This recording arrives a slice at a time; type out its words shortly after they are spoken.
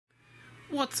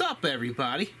What's up,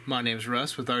 everybody? My name's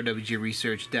Russ with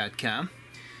rwgresearch.com.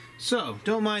 So,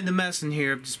 don't mind the mess in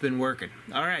here, I've just been working.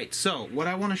 Alright, so what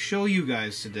I want to show you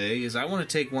guys today is I want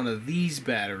to take one of these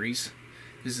batteries.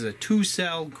 This is a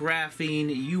 2-cell graphene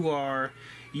UR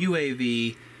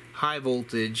UAV high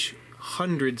voltage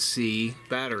 100C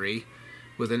battery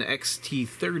with an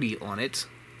XT30 on it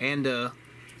and a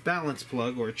balance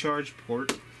plug or a charge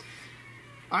port.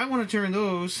 I want to turn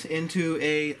those into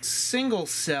a single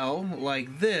cell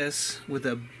like this with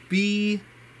a BT2.0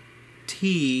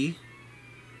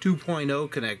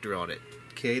 connector on it.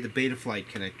 Okay, the BetaFlight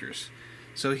connectors.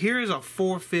 So here is a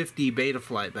 450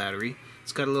 BetaFlight battery.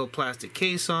 It's got a little plastic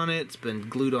case on it. It's been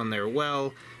glued on there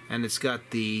well, and it's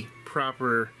got the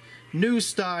proper new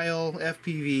style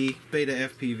FPV,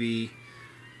 BetaFPV.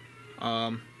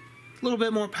 A little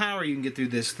bit more power you can get through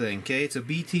this thing. Okay, it's a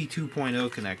BT2.0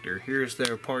 connector. Here's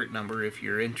their part number if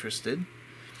you're interested.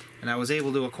 And I was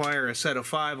able to acquire a set of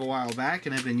 5 a while back,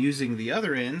 and I've been using the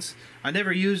other ends. I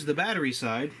never used the battery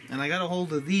side, and I got a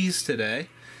hold of these today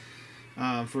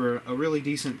for a really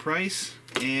decent price,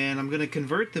 and I'm going to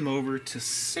convert them over to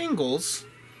singles.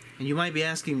 And you might be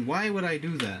asking, why would I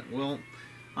do that? Well,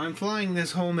 I'm flying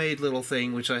this homemade little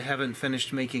thing, which I haven't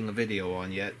finished making a video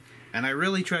on yet, and I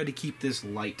really tried to keep this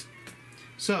light.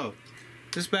 So,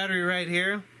 this battery right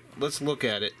here, let's look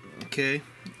at it, okay?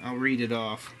 I'll read it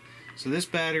off. So this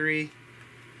battery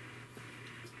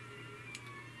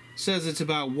says it's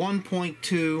about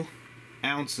 1.2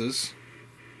 ounces.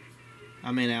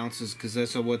 I mean ounces because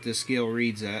that's what this scale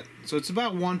reads at. So it's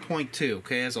about 1.2,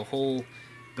 okay, as a whole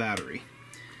battery.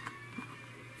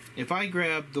 If I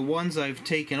grab the ones I've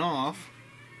taken off,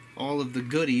 all of the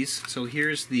goodies, so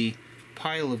here's the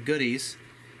pile of goodies,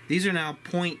 these are now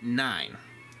 0.9.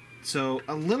 So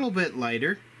a little bit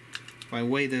lighter if I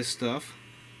weigh this stuff.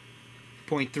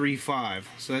 0.35.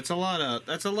 So that's a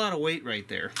lot of weight right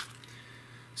there.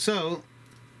 So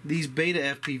these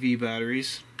BetaFPV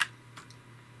batteries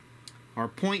are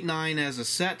 0.9 as a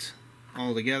set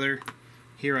altogether.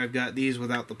 Here I've got these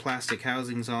without the plastic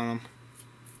housings on them,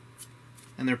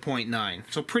 and they're 0.9.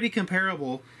 So pretty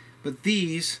comparable, but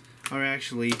these are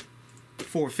actually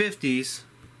 450s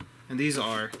and these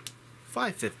are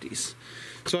 550s.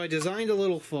 So I designed a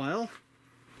little file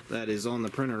that is on the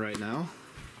printer right now.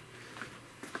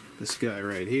 This guy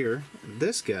right here.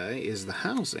 This guy is the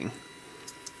housing.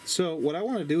 So what I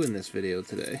want to do in this video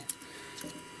today,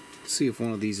 see if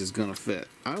one of these is gonna fit.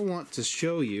 I want to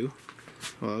show you,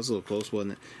 well, that was a little close,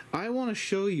 wasn't it? I want to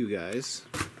show you guys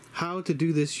how to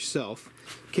do this yourself,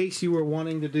 in case you were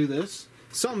wanting to do this.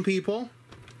 Some people,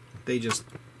 they just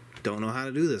don't know how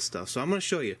to do this stuff, so I'm going to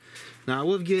show you. Now I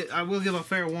will give a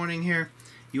fair warning here.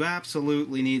 You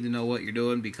absolutely need to know what you're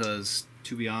doing because,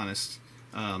 to be honest,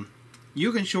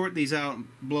 you can short these out,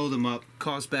 blow them up,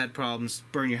 cause bad problems,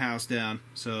 burn your house down.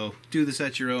 So do this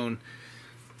at your own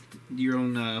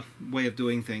way of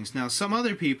doing things. Now some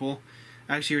other people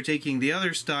actually are taking the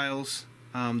other styles,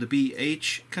 the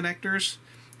BH connectors,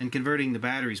 and converting the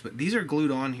batteries, but these are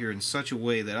glued on here in such a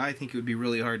way that I think it would be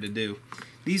really hard to do.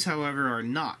 These, however, are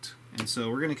not, and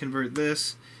so we're going to convert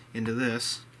this into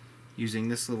this using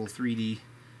this little 3D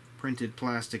printed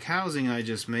plastic housing I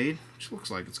just made, which looks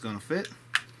like it's going to fit.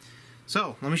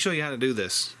 So let me show you how to do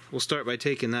this. We'll start by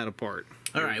taking that apart.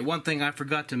 Alright, one thing I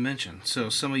forgot to mention, so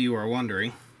some of you are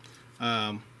wondering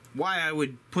why I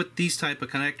would put these type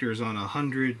of connectors on a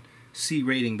 100C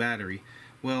rating battery.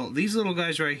 Well, these little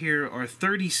guys right here are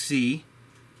 30C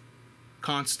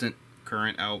constant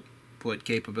current output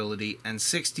capability and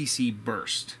 60C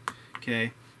burst.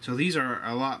 Okay, so these are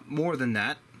a lot more than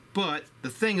that. But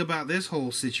the thing about this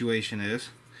whole situation is,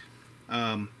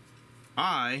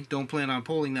 I don't plan on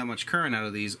pulling that much current out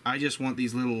of these. I just want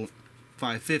these little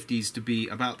 550s to be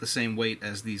about the same weight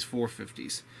as these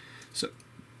 450s.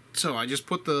 So I just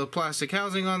put the plastic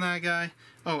housing on that guy.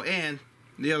 Oh, and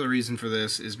the other reason for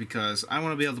this is because I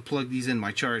want to be able to plug these in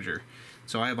my charger.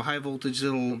 So I have a high voltage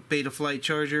little BetaFlight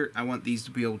charger. I want these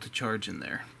to be able to charge in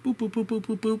there. Boop, boop, boop, boop,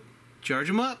 boop, boop. Charge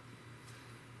them up.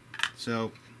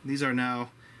 So these are now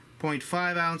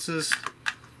 0.5 ounces.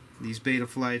 These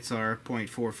BetaFlights are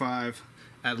 0.45.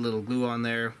 Add a little glue on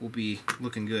there. We'll be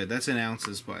looking good. That's in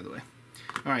ounces, by the way.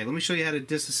 Alright, let me show you how to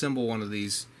disassemble one of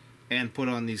these and put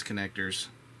on these connectors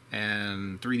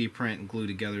and 3D print and glue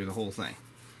together the whole thing.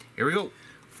 Here we go.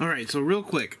 Alright, so real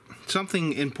quick,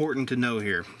 something important to know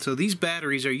here. So these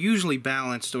batteries are usually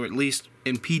balanced or at least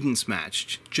impedance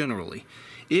matched, generally.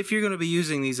 If you're going to be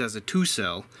using these as a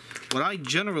 2-cell, what I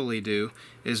generally do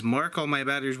is mark all my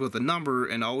batteries with a number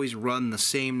and always run the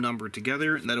same number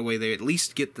together. That way they at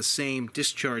least get the same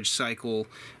discharge cycle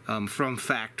from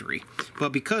factory.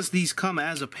 But because these come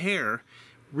as a pair,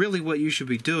 really what you should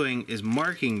be doing is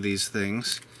marking these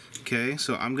things. Okay,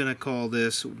 so I'm going to call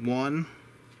this 1A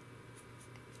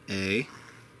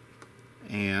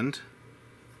and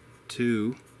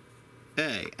 2A,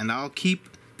 and I'll keep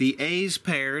the A's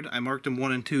paired. I marked them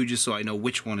 1 and 2 just so I know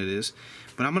which one it is,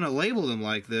 but I'm going to label them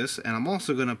like this, and I'm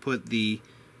also going to put the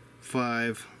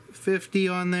 550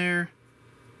 on there,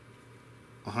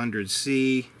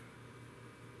 100C,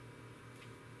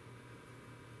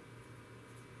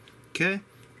 okay,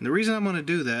 and the reason I'm going to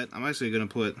do that, I'm actually going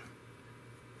to put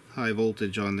high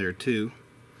voltage on there too.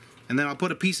 And then I'll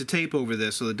put a piece of tape over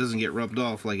this so it doesn't get rubbed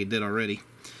off like it did already.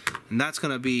 And that's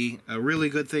going to be a really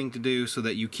good thing to do so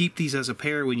that you keep these as a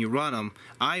pair when you run them.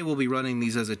 I will be running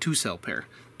these as a 2-cell pair.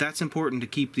 That's important to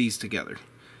keep these together.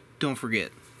 Don't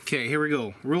forget. Okay, here we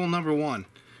go. Rule number 1.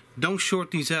 Don't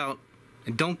short these out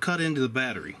and don't cut into the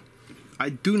battery. I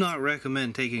do not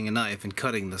recommend taking a knife and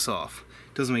cutting this off.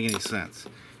 It doesn't make any sense.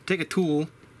 Take a tool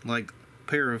like a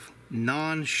pair of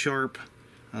non-sharp,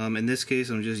 in this case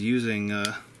I'm just using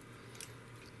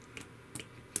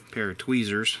pair of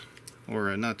tweezers,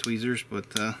 or not tweezers, but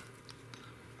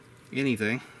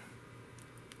anything.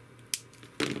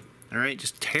 Alright,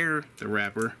 just tear the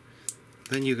wrapper,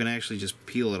 then you can actually just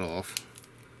peel it off.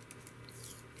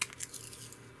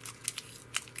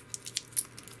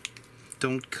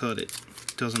 Don't cut it.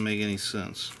 It doesn't make any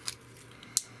sense.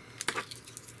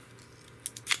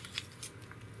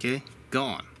 Okay,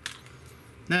 gone.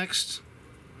 Next,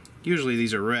 usually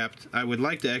these are wrapped. I would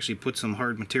like to actually put some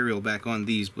hard material back on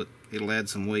these, but it'll add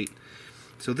some weight.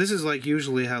 So this is like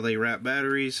usually how they wrap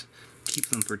batteries, keep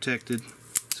them protected.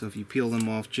 So if you peel them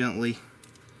off gently,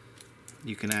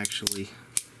 you can actually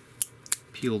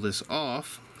peel this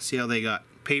off. See how they got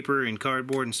paper and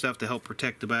cardboard and stuff to help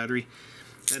protect the battery?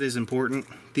 That is important.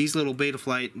 These little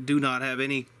Betaflight do not have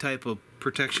any type of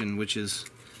protection, which is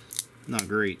not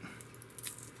great.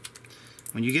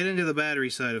 When you get into the battery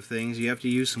side of things, you have to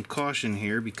use some caution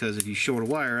here, because if you short a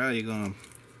wire out, you're going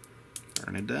to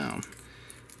burn it down.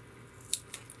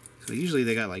 So usually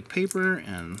they got like paper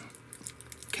and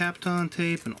Kapton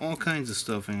tape and all kinds of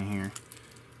stuff in here.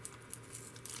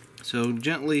 So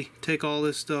gently take all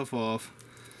this stuff off,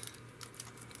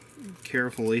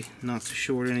 carefully, not to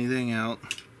short anything out.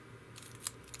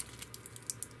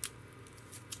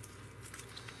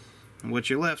 And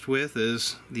what you're left with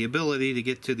is the ability to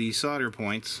get to the solder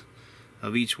points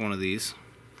of each one of these.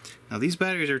 Now these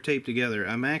batteries are taped together.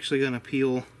 I'm actually going to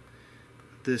peel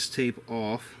this tape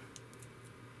off.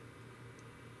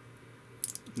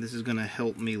 This is going to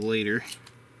help me later.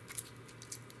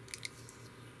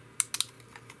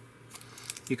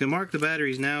 You can mark the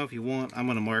batteries now if you want. I'm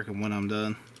going to mark them when I'm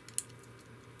done.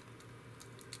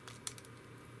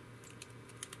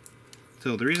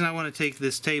 So the reason I want to take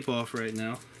this tape off right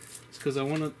now is because I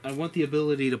want the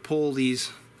ability to pull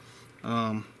these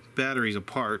batteries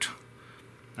apart.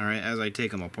 All right, as I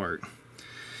take them apart.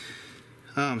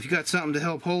 If you got something to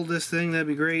help hold this thing, that'd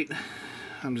be great.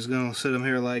 I'm just going to set them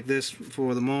here like this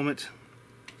for the moment.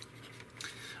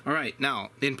 All right, now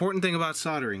the important thing about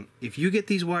soldering: if you get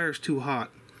these wires too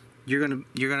hot, you're gonna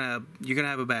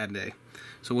have a bad day.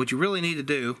 So what you really need to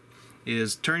do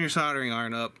is turn your soldering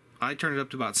iron up. I turn it up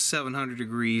to about 700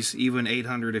 degrees, even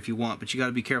 800 if you want, but you got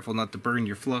to be careful not to burn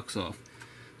your flux off.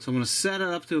 So I'm going to set it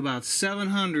up to about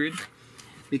 700,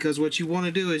 because what you want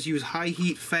to do is use high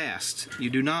heat fast.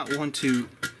 You do not want to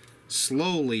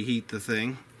slowly heat the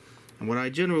thing. And what I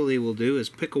generally will do is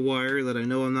pick a wire that I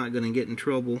know I'm not going to get in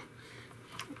trouble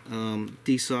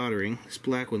desoldering. This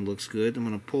black one looks good. I'm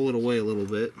going to pull it away a little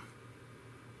bit.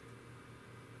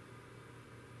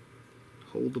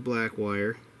 Hold the black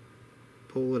wire.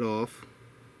 Pull it off.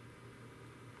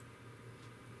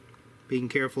 Being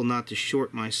careful not to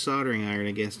short my soldering iron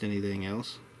against anything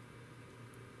else.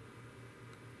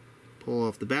 Pull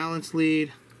off the balance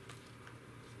lead.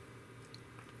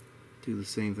 Do the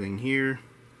same thing here.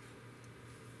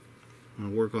 I'm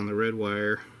going to work on the red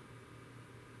wire.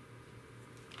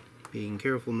 Being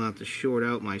careful not to short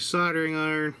out my soldering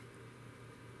iron.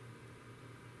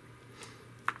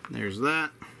 There's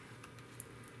that.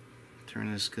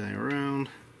 Turn this guy around.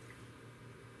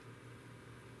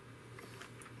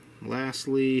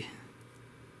 Lastly,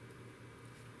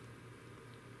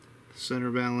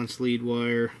 center balance lead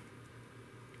wire.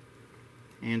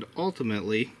 And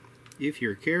ultimately, if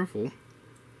you're careful,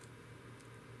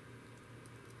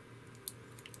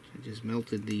 Just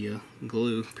melted the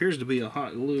glue. Appears to be a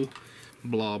hot glue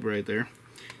blob right there.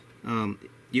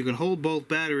 You can hold both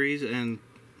batteries and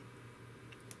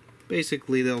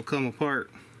basically they'll come apart.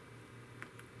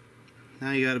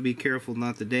 Now you got to be careful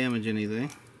not to damage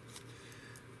anything.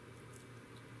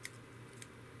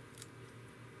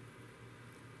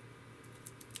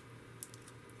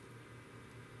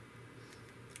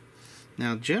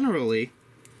 Now generally,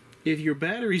 if your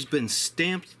battery's been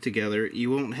stamped together, you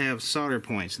won't have solder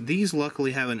points. These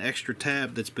luckily have an extra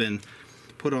tab that's been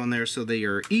put on there so they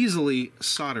are easily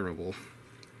solderable.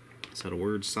 Is that a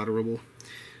word, solderable?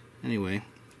 Anyway,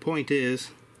 point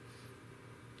is,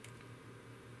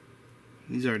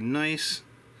 these are nice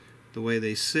the way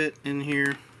they sit in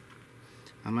here.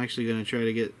 I'm actually going to try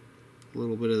to get a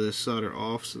little bit of this solder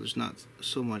off so there's not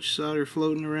so much solder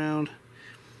floating around.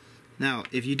 Now,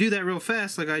 if you do that real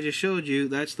fast, like I just showed you,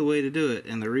 that's the way to do it.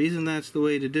 And the reason that's the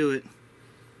way to do it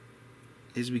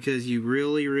is because you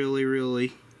really, really,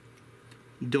 really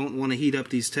don't want to heat up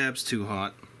these tabs too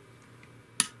hot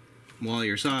while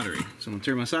you're soldering. So I'm going to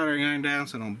turn my soldering iron down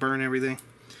so I don't burn everything.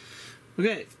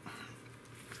 Okay,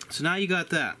 so now you got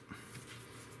that.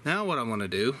 Now what I'm going to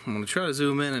do, I'm going to try to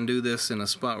zoom in and do this in a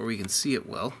spot where we can see it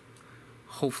well.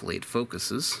 Hopefully it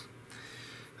focuses.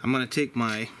 I'm going to take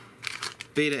my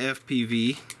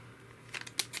BetaFPV,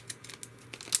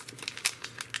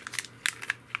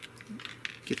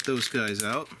 get those guys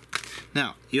out.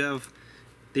 Now you have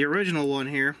the original one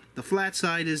here. The flat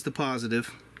side is the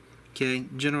positive. Okay,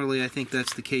 generally I think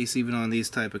that's the case even on these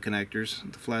type of connectors.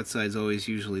 The flat side is always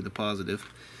usually the positive,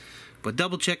 but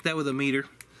double check that with a meter.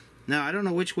 Now I don't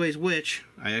know which way's which.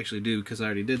 I actually do because I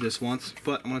already did this once,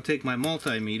 but I'm going to take my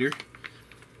multimeter.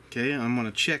 Okay, I'm going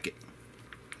to check it.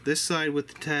 This side with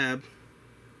the tab,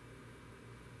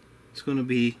 it's going to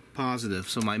be positive,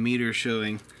 so my meter is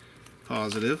showing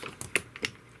positive.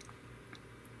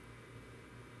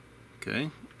 Okay,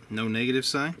 no negative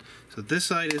sign. So this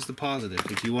side is the positive.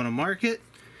 If you want to mark it,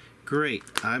 great.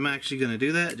 I'm actually going to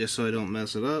do that just so I don't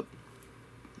mess it up.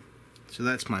 So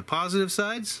that's my positive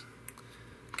sides.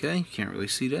 Okay, you can't really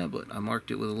see that, but I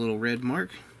marked it with a little red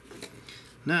mark.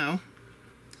 Now,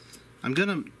 I'm going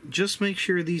to just make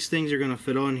sure these things are going to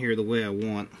fit on here the way I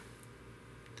want.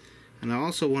 And I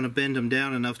also want to bend them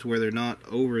down enough to where they're not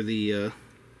over the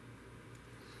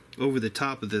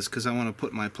top of this, because I want to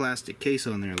put my plastic case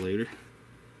on there later.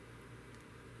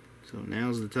 So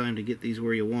now's the time to get these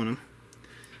where you want them.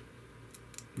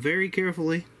 Very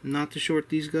carefully, not to short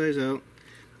these guys out.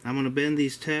 I'm going to bend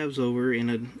these tabs over in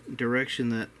a direction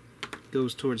that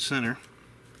goes towards center.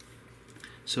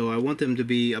 So I want them to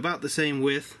be about the same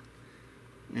width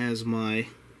as my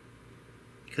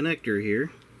connector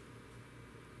here.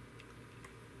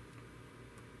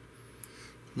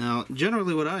 Now,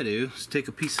 generally what I do is take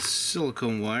a piece of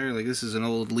silicone wire, like this is an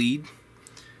old lead,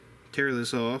 tear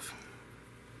this off,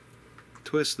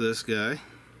 twist this guy,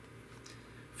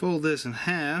 fold this in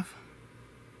half,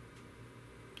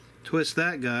 twist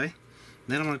that guy,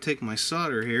 then I'm going to take my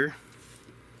solder here,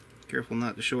 careful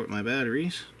not to short my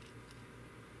batteries.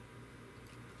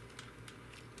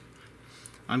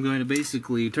 I'm going to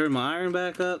basically turn my iron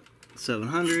back up,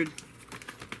 700,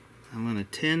 I'm going to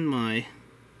tin my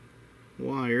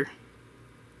wire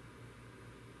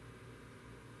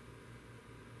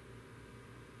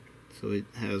so it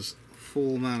has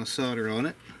full amount of solder on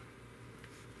it.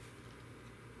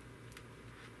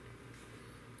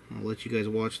 I'll let you guys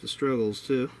watch the struggles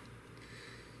too.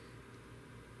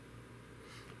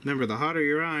 Remember, the hotter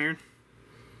your iron,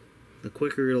 the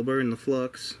quicker it'll burn the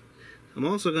flux. I'm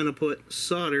also going to put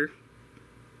solder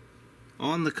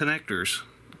on the connectors.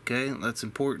 Okay, that's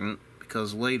important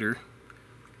because later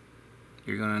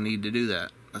you're going to need to do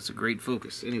that. That's a great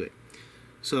focus. Anyway,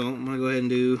 so I'm going to go ahead and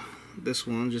do this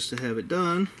one just to have it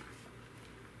done.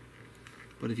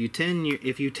 But if you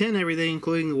tin everything,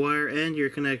 including the wire and your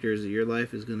connectors, your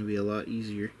life is going to be a lot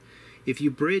easier. If you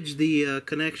bridge the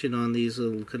connection on these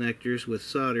little connectors with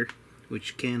solder,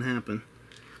 which can happen,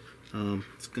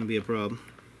 it's going to be a problem.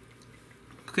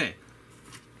 Okay,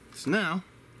 so now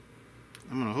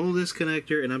I'm going to hold this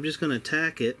connector and I'm just going to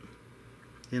tack it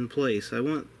in place. I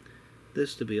want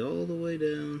this to be all the way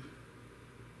down.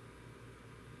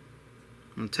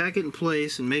 I'm going to tack it in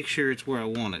place and make sure it's where I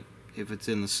want it. If it's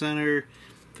in the center,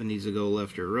 if it needs to go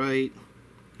left or right,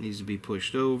 it needs to be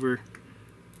pushed over.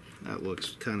 That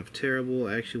looks kind of terrible.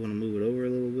 I actually want to move it over a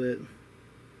little bit.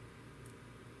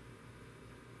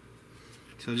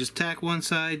 So just tack one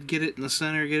side, get it in the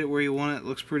center, get it where you want it.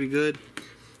 Looks pretty good.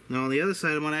 Now on the other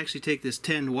side, I'm going to actually take this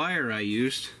 10 wire I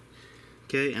used,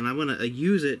 okay, and I'm going to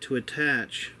use it to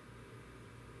attach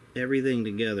everything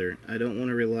together. I don't want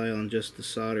to rely on just the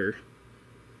solder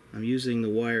I'm using the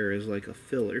wire as like a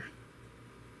filler.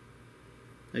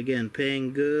 Again,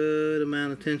 paying good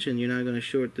amount of attention, you're not going to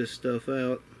short this stuff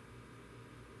out.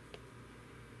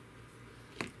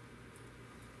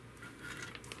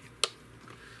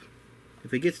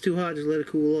 If it gets too hot, just let it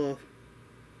cool off.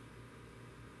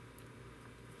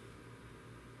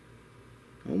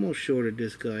 Almost shorted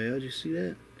this guy out. Did you see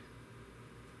that?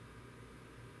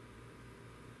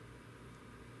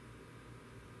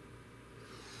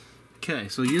 Okay,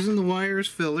 so using the wire as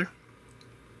filler.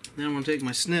 Then I'm going to take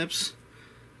my snips,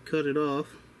 cut it off.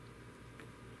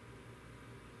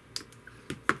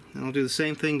 And I'll do the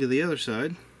same thing to the other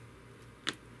side.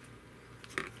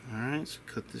 Alright, so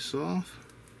cut this off.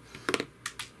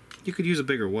 You could use a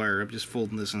bigger wire. I'm just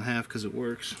folding this in half because it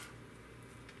works.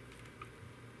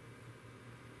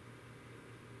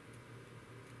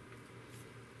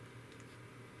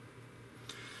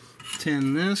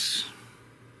 Tin this.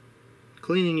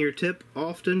 Cleaning your tip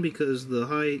often because the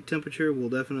high temperature will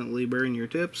definitely burn your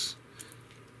tips.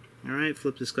 Alright,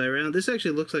 flip this guy around. This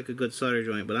actually looks like a good solder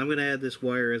joint, but I'm going to add this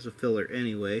wire as a filler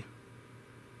anyway.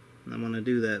 And I'm going to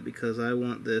do that because I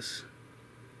want this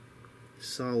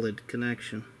solid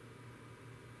connection.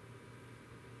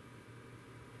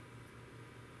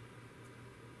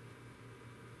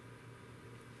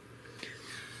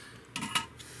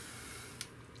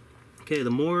 Okay, the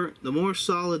more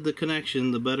solid the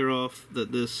connection, the better off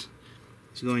that this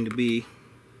is going to be,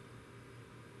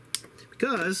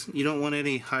 because you don't want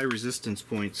any high resistance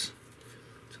points.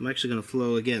 So I'm actually going to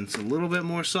flow again. So a little bit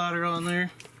more solder on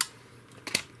there.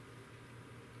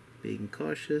 Being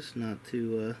cautious not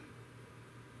to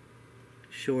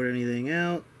short anything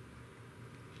out.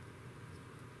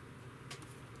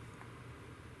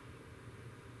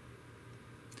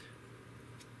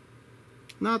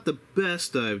 Not the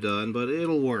best I've done, but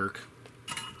it'll work.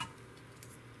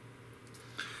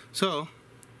 So,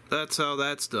 that's how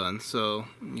that's done. So,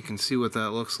 you can see what that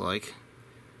looks like.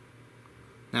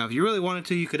 Now, if you really wanted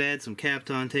to, you could add some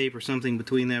Kapton tape or something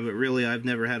between there, but really, I've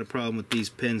never had a problem with these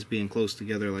pins being close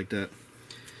together like that.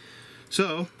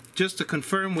 So, just to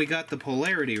confirm we got the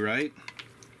polarity right,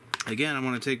 again, I'm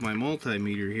going to take my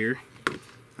multimeter here.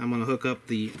 I'm going to hook up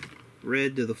the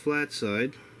red to the flat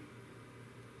side.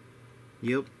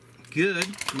 Yep, good,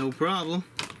 no problem.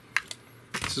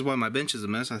 This is why my bench is a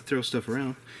mess. I throw stuff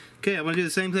around. Okay, I'm going to do the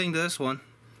same thing to this one.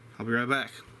 I'll be right back.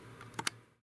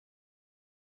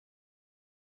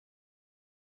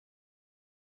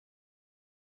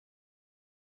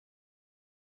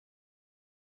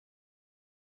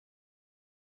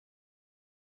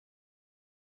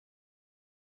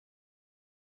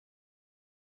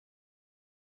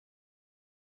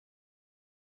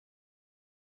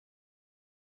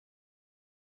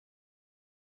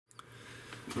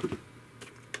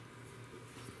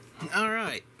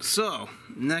 Alright, so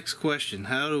next question.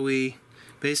 How do we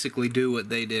basically do what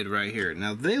they did right here?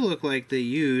 Now they look like they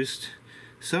used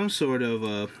some sort of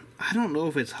I don't know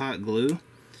if it's hot glue.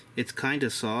 It's kind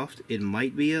of soft. It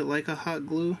might be like a hot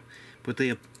glue, but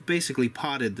they basically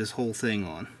potted this whole thing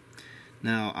on.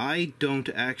 Now I don't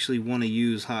actually want to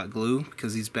use hot glue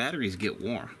because these batteries get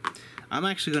warm. I'm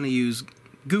actually going to use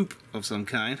goop of some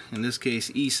kind, in this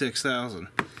case E6000.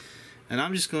 And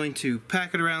I'm just going to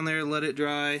pack it around there, let it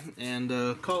dry, and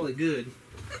call it good.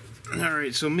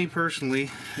 Alright, so me personally,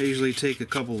 I usually take a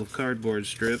couple of cardboard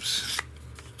strips.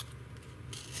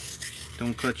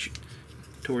 Don't cut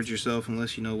towards yourself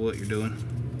unless you know what you're doing.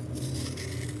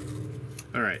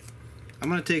 Alright, I'm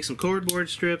going to take some cardboard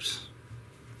strips.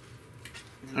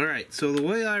 Alright, so the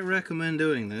way I recommend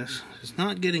doing this is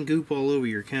not getting goop all over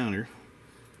your counter.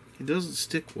 It doesn't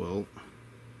stick well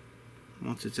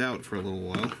once it's out for a little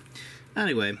while.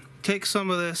 Anyway, take some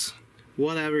of this,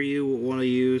 whatever you want to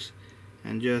use,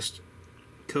 and just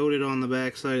coat it on the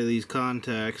back side of these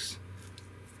contacts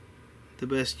the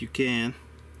best you can,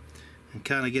 and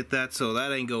kind of get that so that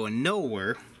ain't going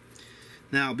nowhere.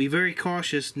 Now, be very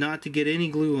cautious not to get any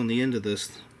glue on the end of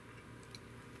this.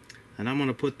 And I'm going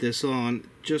to put this on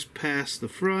just past the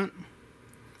front,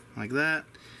 like that,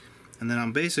 and then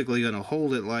I'm basically going to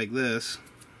hold it like this.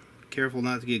 Careful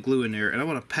not to get glue in there, and I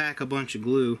want to pack a bunch of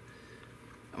glue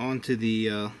onto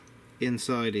the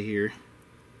inside of here.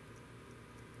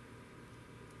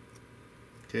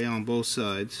 Okay, on both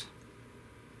sides.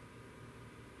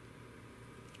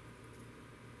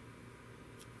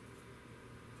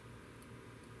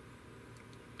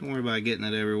 Don't worry about getting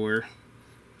it everywhere.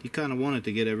 You kind of want it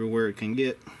to get everywhere it can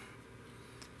get.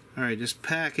 Alright, just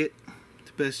pack it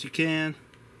the best you can.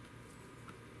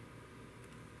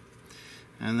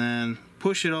 And then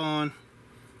push it on,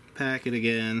 pack it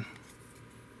again,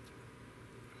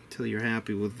 until you're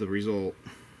happy with the result.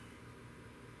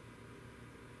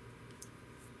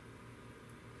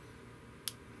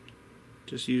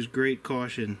 Just use great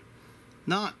caution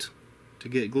not to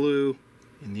get glue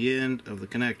in the end of the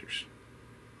connectors.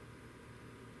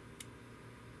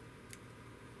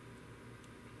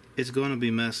 It's going to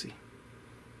be messy.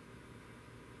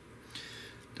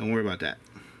 Don't worry about that.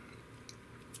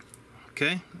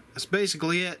 Okay, that's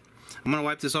basically it. I'm going to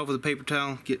wipe this off with a paper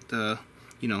towel, get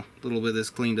you know, a little bit of this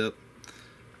cleaned up.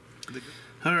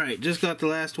 Alright, just got the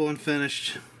last one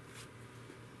finished.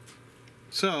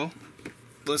 So,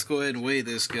 let's go ahead and weigh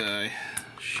this guy,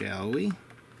 shall we?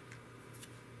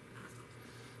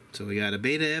 So we got a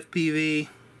BetaFPV,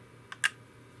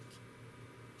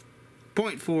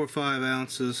 0.45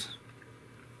 ounces,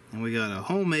 and we got a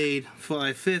homemade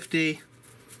 550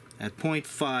 at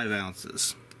 0.5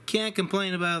 ounces. Can't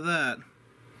complain about that.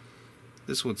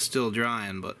 This one's still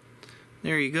drying, but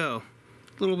there you go.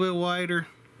 A little bit wider.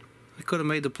 I could have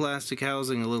made the plastic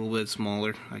housing a little bit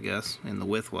smaller, I guess, in the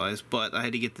width-wise, but I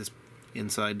had to get this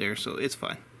inside there, so it's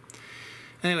fine.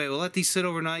 Anyway, we'll let these sit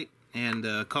overnight and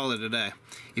call it a day.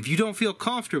 If you don't feel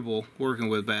comfortable working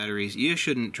with batteries, you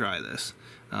shouldn't try this.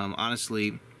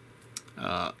 Honestly,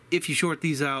 if you short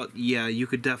these out, yeah, you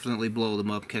could definitely blow them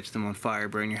up, catch them on fire,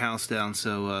 burn your house down,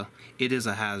 so it is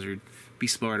a hazard. Be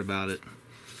smart about it.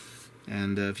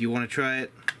 And if you want to try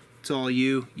it, it's all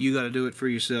you. You got to do it for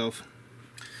yourself.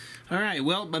 Alright,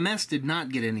 well, my mess did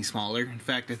not get any smaller. In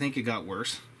fact, I think it got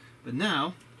worse. But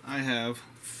now, I have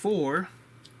 4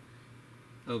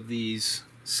 of these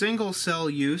single cell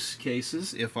use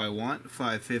cases, if I want,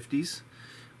 550s.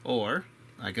 Or,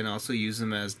 I can also use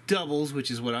them as doubles, which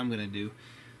is what I'm going to do.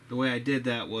 The way I did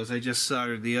that was I just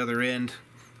soldered the other end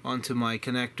onto my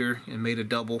connector and made a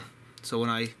double. So when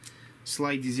I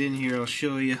slide these in here, I'll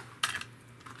show you.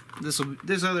 This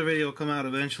other video will come out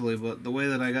eventually, but the way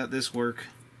that I got this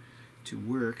to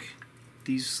work,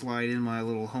 these slide in my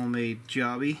little homemade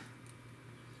jobby,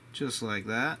 just like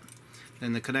that.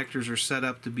 And the connectors are set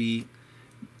up to be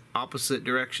opposite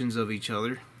directions of each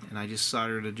other, and I just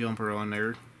soldered a jumper on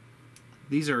there.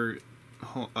 These are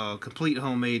complete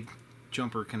homemade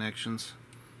jumper connections.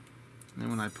 And then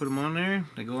when I put them on there,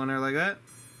 they go on there like that,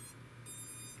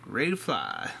 ready to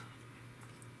fly.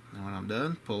 And when I'm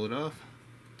done, pull it off,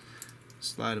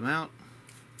 slide them out,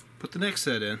 put the next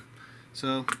set in.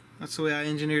 So that's the way I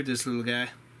engineered this little guy.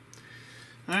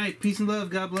 Alright, peace and love,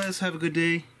 God bless, have a good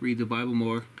day, read the Bible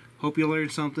more. Hope you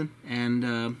learned something,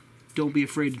 and don't be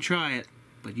afraid to try it,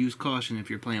 but use caution if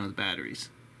you're playing with batteries.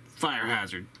 Fire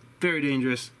hazard. Very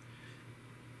dangerous.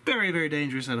 Very, very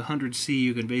dangerous. At 100C,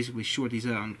 you can basically short these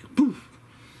out and poof!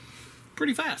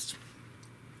 Pretty fast.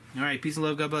 Alright, peace and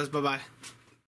love, God bless, bye-bye.